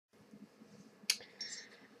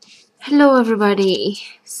Hello everybody.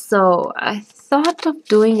 So I thought of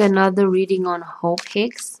doing another reading on Hope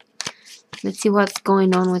Hicks. Let's see what's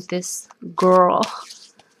going on with this girl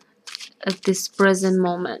at this present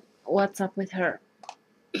moment. What's up with her?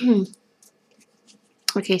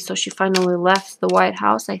 Okay, so she finally left the White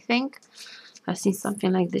House, I think. I've seen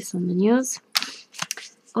something like this on the news.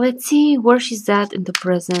 Let's see where she's at in the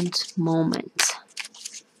present moment.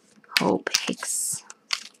 Hope Hicks.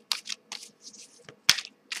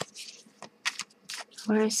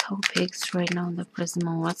 Where is Hope Hicks right now in the present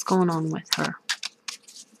moment? What's going on with her?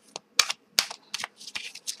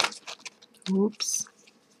 Oops.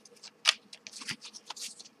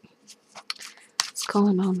 What's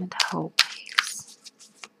going on with Hope Hicks?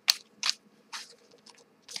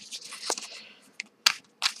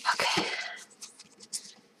 Okay.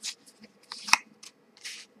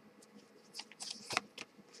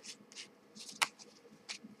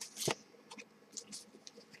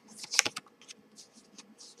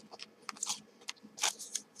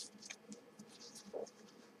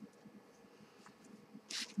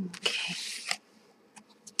 Okay.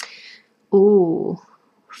 Ooh,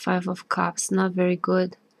 Five of Cups, not very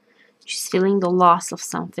good. She's feeling the loss of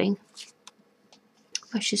something,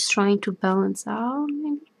 but she's trying to balance out,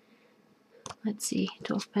 maybe. Let's see,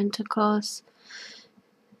 Two of Pentacles,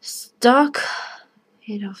 stuck,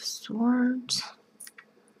 Eight of Swords.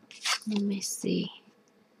 Let me see.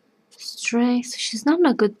 Strength, she's not in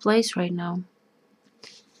a good place right now.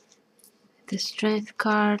 The Strength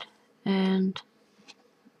card and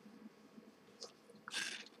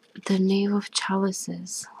the Knave of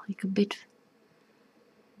Chalices, like a bit.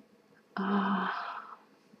 Let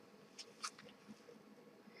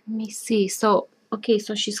me see. So, okay,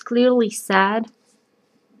 so she's clearly sad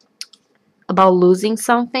about losing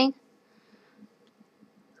something,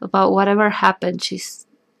 about whatever happened. She's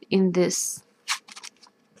in this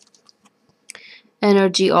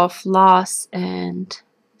energy of loss and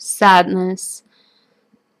sadness.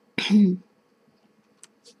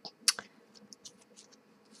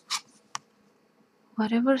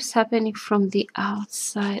 Whatever's happening from the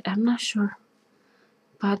outside, I'm not sure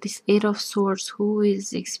about this Eight of Swords. Who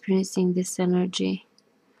is experiencing this energy?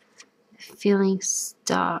 Feeling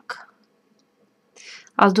stuck.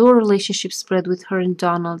 I'll do a relationship spread with her and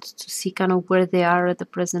Donald to see kind of where they are at the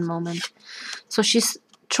present moment. So she's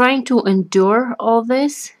trying to endure all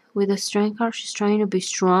this with the Strength card. She's trying to be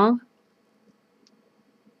strong.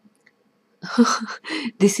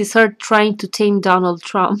 This is her trying to tame Donald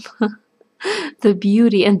Trump. The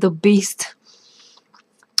Beauty and the Beast.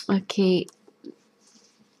 Okay.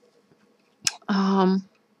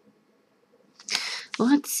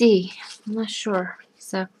 Let's see. I'm not sure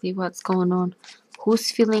exactly what's going on. Who's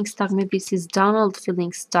feeling stuck? Maybe this is Donald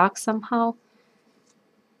feeling stuck somehow.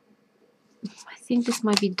 I think this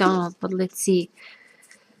might be Donald, but let's see.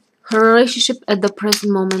 Her relationship at the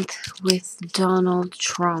present moment with Donald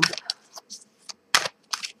Trump.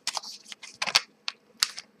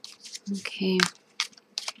 Okay.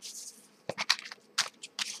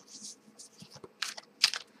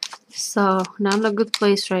 So, not in a good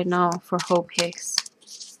place right now for Hope Hicks.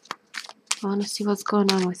 I want to see what's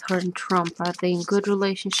going on with her and Trump. Are they in good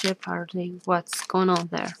relationship? Are they, what's going on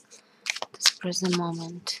there? This present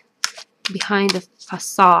moment. Behind the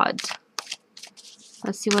facade.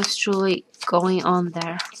 Let's see what's truly going on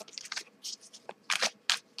there.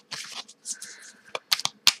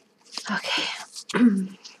 Okay.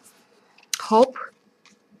 Hope.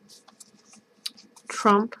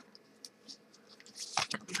 Trump.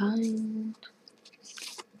 Combined.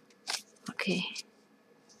 Okay.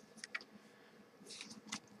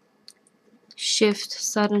 Shift,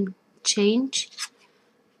 sudden change.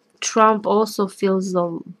 Trump also feels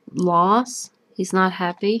the loss. He's not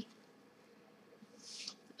happy.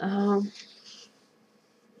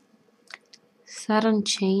 Sudden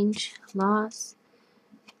change, loss,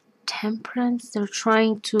 temperance. They're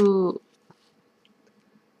trying to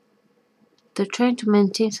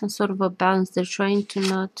maintain some sort of a balance. They're trying to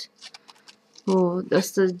not. Oh,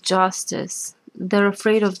 that's the justice. They're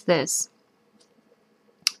afraid of this.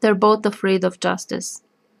 They're both afraid of justice.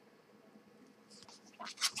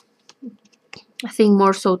 I think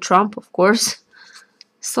more so Trump, of course.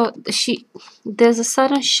 So there's a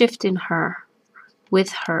sudden shift in her,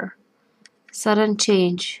 with her. Sudden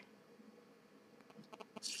change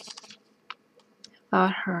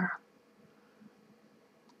about her.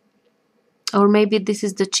 Or maybe this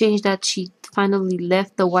is the change that she finally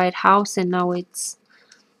left the White House and now it's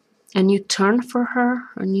a new turn for her,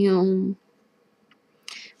 a new.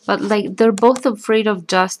 But like they're both afraid of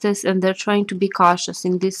justice and they're trying to be cautious.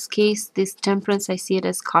 In this case, this temperance, I see it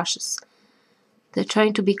as cautious. They're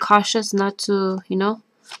trying to be cautious, not to, you know,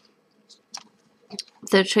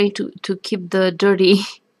 they're trying to keep the dirty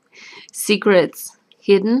secrets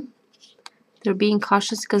hidden. They're being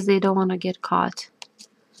cautious because they don't want to get caught.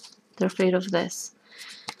 They're afraid of this.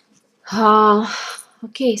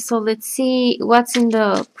 Okay, so let's see what's in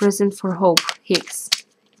the present for Hope Hicks.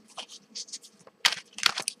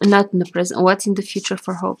 Not in the present. What's in the future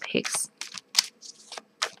for Hope Hicks?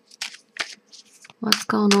 What's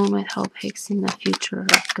going on with Hope Hicks in the future?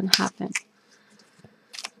 What's gonna happen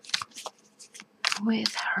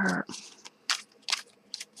with her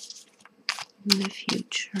in the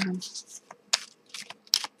future?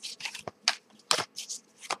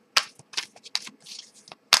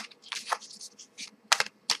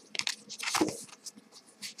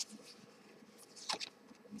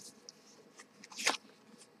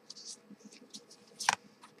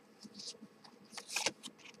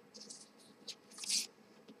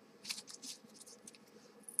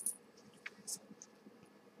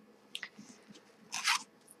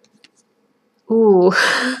 Ooh.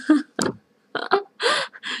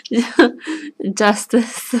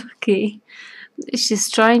 Justice. Okay. She's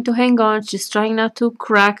trying to hang on. She's trying not to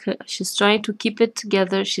crack. She's trying to keep it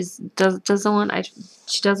together. She doesn't want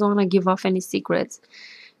to give off any secrets.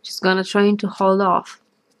 She's gonna try to hold off.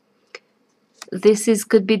 This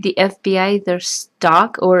could be the FBI, their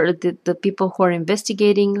stock, or the people who are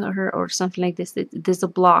investigating her, or something like this. There's a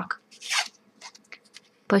block,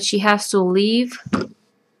 but she has to leave.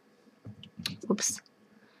 Oops.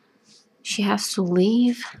 She has to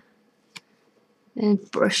leave. And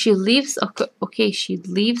she leaves. Okay, she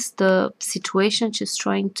leaves the situation. She's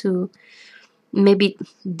trying to maybe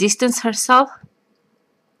distance herself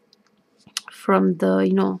from the,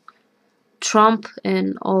 you know, Trump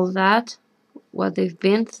and all that, what they've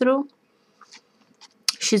been through.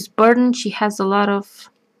 She's burdened. She has a lot of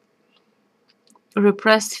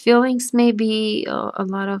repressed feelings, maybe a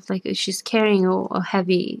lot of, like, she's carrying a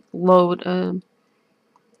heavy load,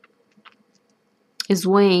 is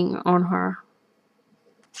weighing on her.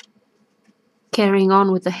 Carrying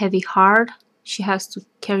on with a heavy heart. She has to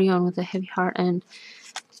carry on with a heavy heart, and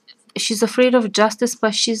she's afraid of justice,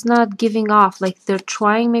 but she's not giving off. Like, they're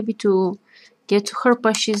trying maybe to get to her,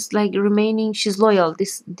 but she's like remaining. She's loyal.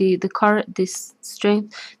 The card, this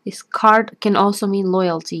strength, this card can also mean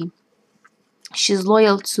loyalty. She's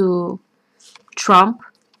loyal to Trump.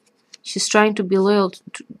 She's trying to be loyal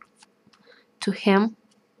to him,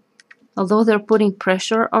 although they're putting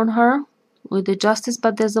pressure on her with the justice,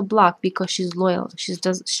 but there's a block because she's loyal. She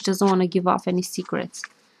doesn't want to give off any secrets.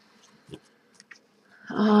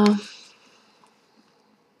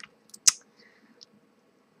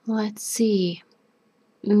 Let's see.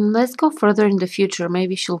 Let's go further in the future.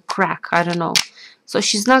 Maybe she'll crack. I don't know. So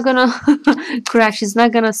she's not gonna crack. She's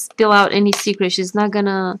not gonna spill out any secrets. She's not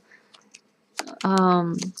gonna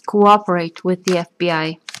cooperate with the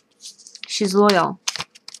FBI. She's loyal.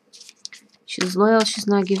 She's loyal. She's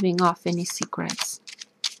not giving off any secrets.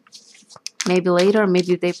 Maybe later,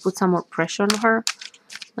 maybe they put some more pressure on her.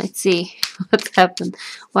 Let's see what's happened.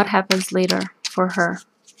 What happens later for her?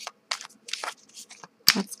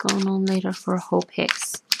 What's going on later for Hope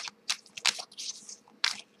Hicks?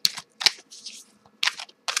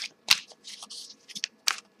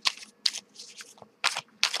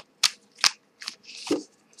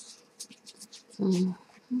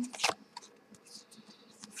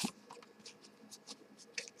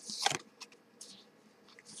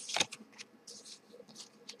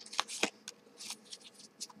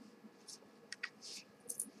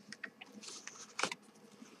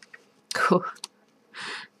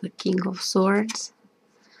 The King of Swords.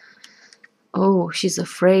 Oh, she's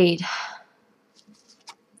afraid.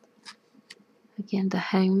 Again, the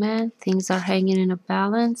Hangman. Things are hanging in a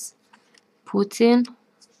balance. Putin.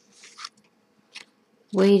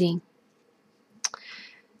 Waiting.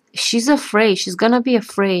 She's afraid. She's gonna be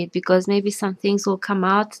afraid because maybe some things will come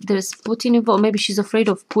out. There's Putin involved. Maybe she's afraid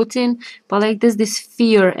of Putin, but like there's this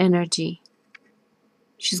fear energy.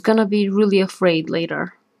 She's gonna be really afraid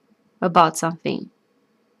later about something.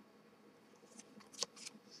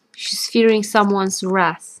 She's fearing someone's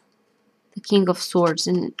wrath. The King of Swords,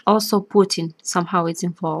 and also Putin somehow is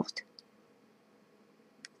involved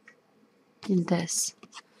in this.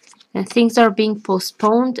 And things are being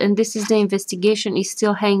postponed, and this is the investigation is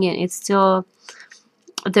still hanging. It's still,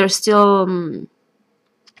 they're still,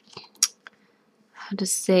 how to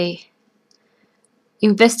say,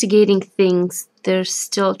 investigating things. They're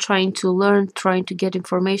still trying to learn, trying to get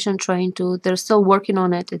information, they're still working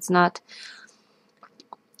on it. It's not,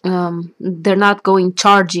 they're not going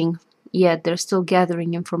charging yet. They're still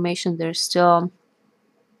gathering information. They're still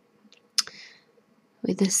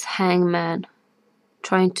with this hangman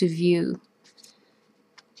trying to view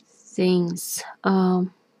things.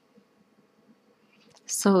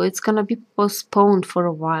 So it's gonna be postponed for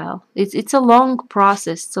a while. It's a long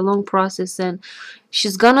process. It's a long process, and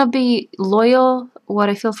she's gonna be loyal. What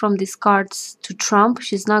I feel from these cards to Trump,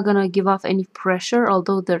 she's not gonna give off any pressure,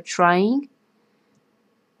 although they're trying.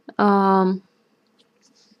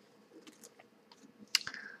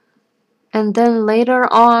 And then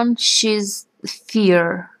later on, she's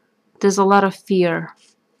fear. There's a lot of fear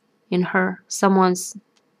in her. Someone's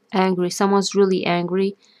angry. Someone's really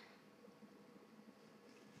angry.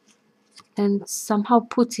 And somehow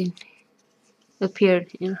Putin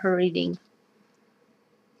appeared in her reading.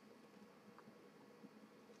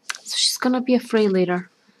 So she's gonna be afraid later.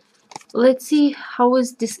 Let's see how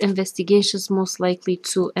is this investigation most likely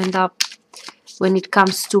to end up when it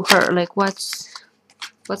comes to her. Like what's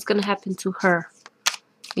gonna happen to her,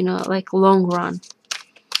 you know, like long run.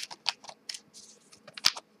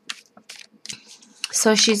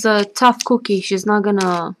 So she's a tough cookie. She's not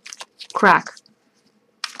gonna crack.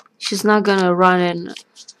 She's not gonna run and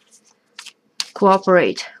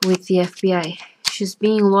cooperate with the FBI. She's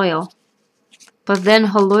being loyal. But then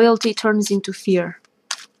her loyalty turns into fear.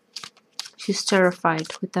 She's terrified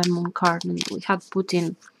with that moon card, and we had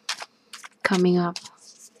Putin coming up.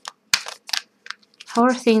 How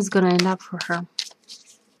are things gonna end up for her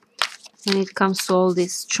when it comes to all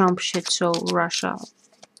this Trump shit show, Russia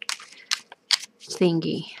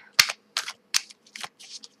thingy?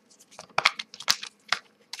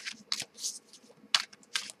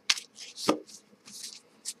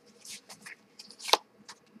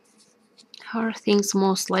 How are things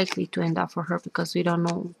most likely to end up for her? Because we don't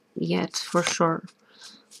know yet for sure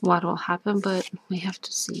what will happen, but we have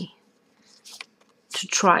to see. To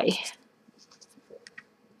try.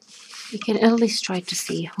 We can at least try to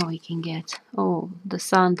see what we can get. Oh, the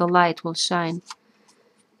sun, the light will shine.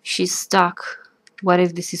 She's stuck. What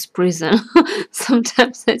if this is prison?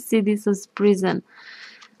 Sometimes I see this as prison.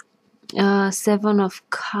 7 of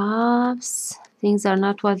Cups. Things are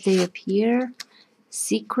not what they appear.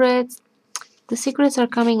 Secrets. The secrets are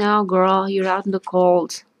coming out, girl. You're out in the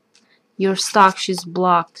cold. You're stuck. She's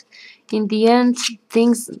blocked. In the end,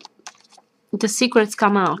 the secrets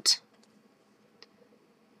come out.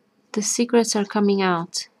 The secrets are coming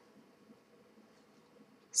out.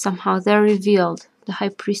 Somehow they're revealed. The High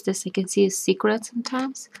Priestess, I can see, is secret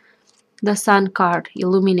sometimes. The Sun card,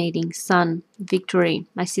 illuminating, sun, victory.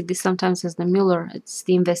 I see this sometimes as the Mueller. It's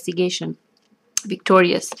the investigation.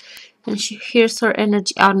 Victorious. And she hears her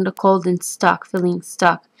energy out in the cold and stuck, feeling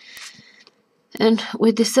stuck. And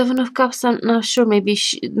with the 7 of Cups, I'm not sure.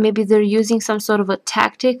 Maybe they're using some sort of a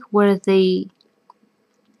tactic where they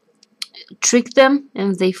trick them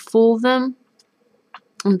and they fool them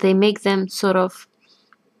and they make them sort of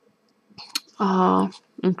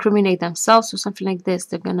incriminate themselves or something like this.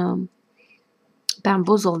 They're gonna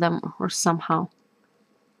bamboozle them or somehow.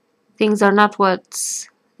 Things are not what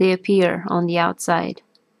they appear on the outside.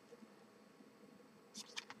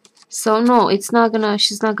 So no, she's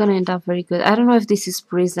not gonna end up very good. I don't know if this is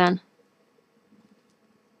prison.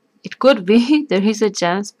 It could be. There is a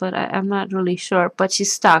chance, but I'm not really sure. But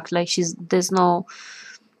she's stuck. Like there's no.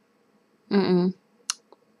 Things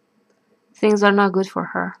are not good for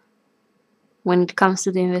her. When it comes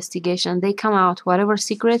to the investigation, they come out. Whatever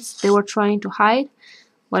secrets they were trying to hide,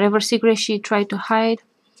 whatever secrets she tried to hide,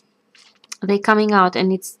 they coming out,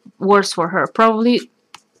 and it's worse for her. Probably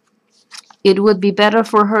it would be better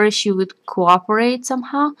for her if she would cooperate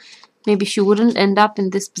somehow. Maybe she wouldn't end up in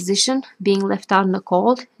this position, being left out in the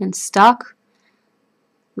cold and stuck.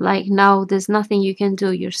 Like now, there's nothing you can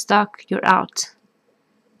do. You're stuck. You're out.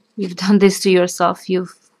 You've done this to yourself.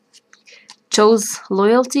 You've chose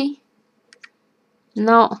loyalty.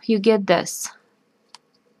 Now you get this.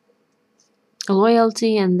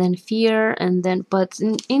 Loyalty and then fear and then, but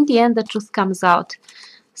in the end, the truth comes out.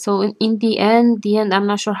 So in the end, I'm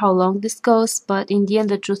not sure how long this goes, but in the end,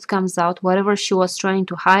 the truth comes out. Whatever she was trying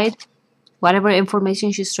to hide, whatever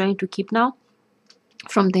information she's trying to keep now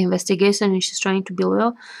from the investigation, and she's trying to be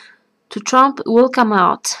loyal to Trump, will come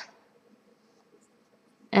out.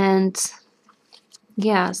 And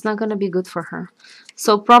yeah, it's not gonna be good for her.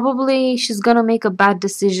 So probably she's gonna make a bad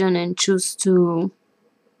decision and choose to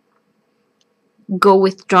go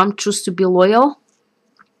with Trump, choose to be loyal.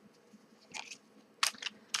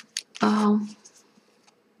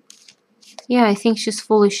 Yeah, I think she's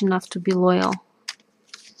foolish enough to be loyal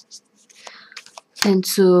and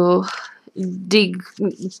to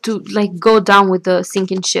go down with the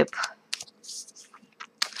sinking ship.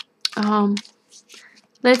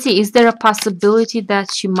 Let's see, is there a possibility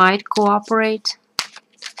that she might cooperate?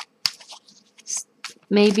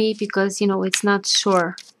 maybe, because, you know, it's not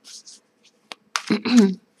sure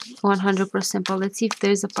 100%, but let's see if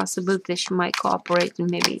there's a possibility that she might cooperate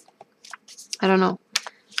and maybe, I don't know,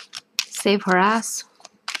 save her ass.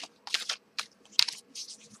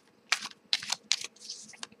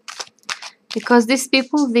 Because these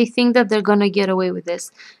people, they think that they're gonna get away with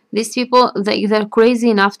this. These people, they're crazy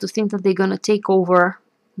enough to think that they're gonna take over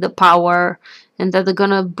the power and that they're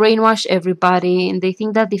gonna brainwash everybody, and they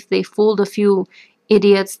think that if they fooled a few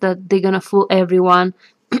idiots, that they're gonna fool everyone.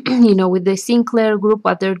 You know, with the Sinclair group,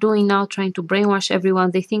 what they're doing now, trying to brainwash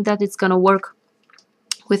everyone, they think that it's gonna work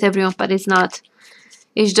with everyone, but it's not.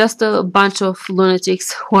 It's just a bunch of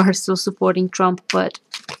lunatics who are still supporting Trump, but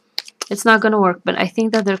it's not gonna work. But I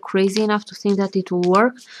think that they're crazy enough to think that it will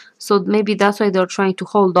work, so maybe that's why they're trying to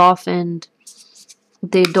hold off and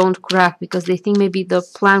they don't crack, because they think maybe the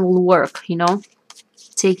plan will work, you know,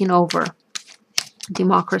 taking over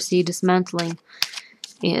democracy, dismantling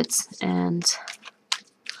it. And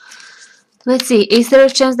let's see, is there a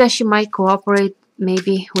chance that she might cooperate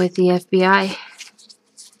maybe with the FBI?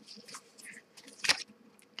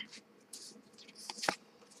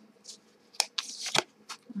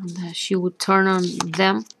 And she would turn on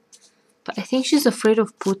them. But I think she's afraid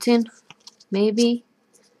of Putin, maybe,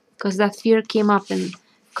 because that fear came up in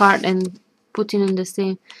card and Putin in the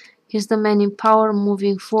same. Here's the man in power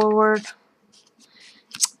moving forward.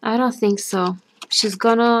 I don't think so. She's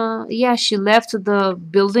gonna, yeah, she left the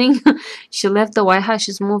building. She left the White House.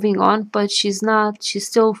 She's moving on, but she's not, she's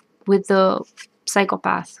still with the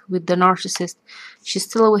psychopath, with the narcissist. She's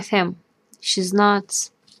still with him. She's not,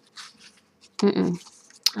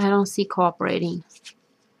 I don't see cooperating.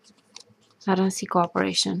 I don't see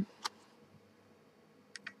cooperation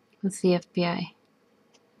with the FBI.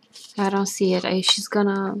 I don't see it. She's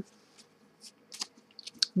gonna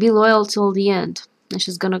be loyal till the end, and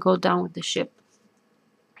she's gonna go down with the ship.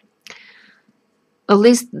 At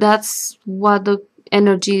least that's what the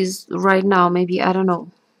energy is right now. Maybe, I don't know,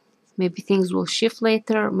 maybe things will shift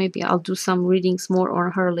later. Maybe I'll do some readings more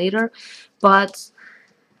on her later, but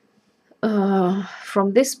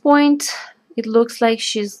from this point it looks like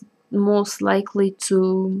she's most likely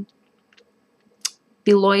to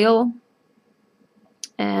be loyal,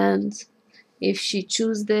 and if she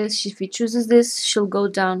chooses this, she'll go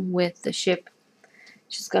down with the ship.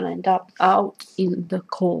 She's gonna end up out in the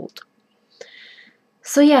cold.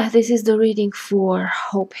 So yeah, this is the reading for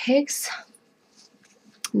Hope Hicks.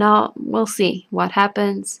 Now we'll see what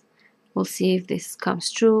happens. We'll see if this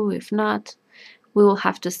comes true. If not, we will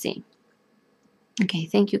have to see. Okay,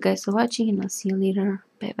 thank you guys for watching, and I'll see you later.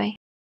 Bye bye.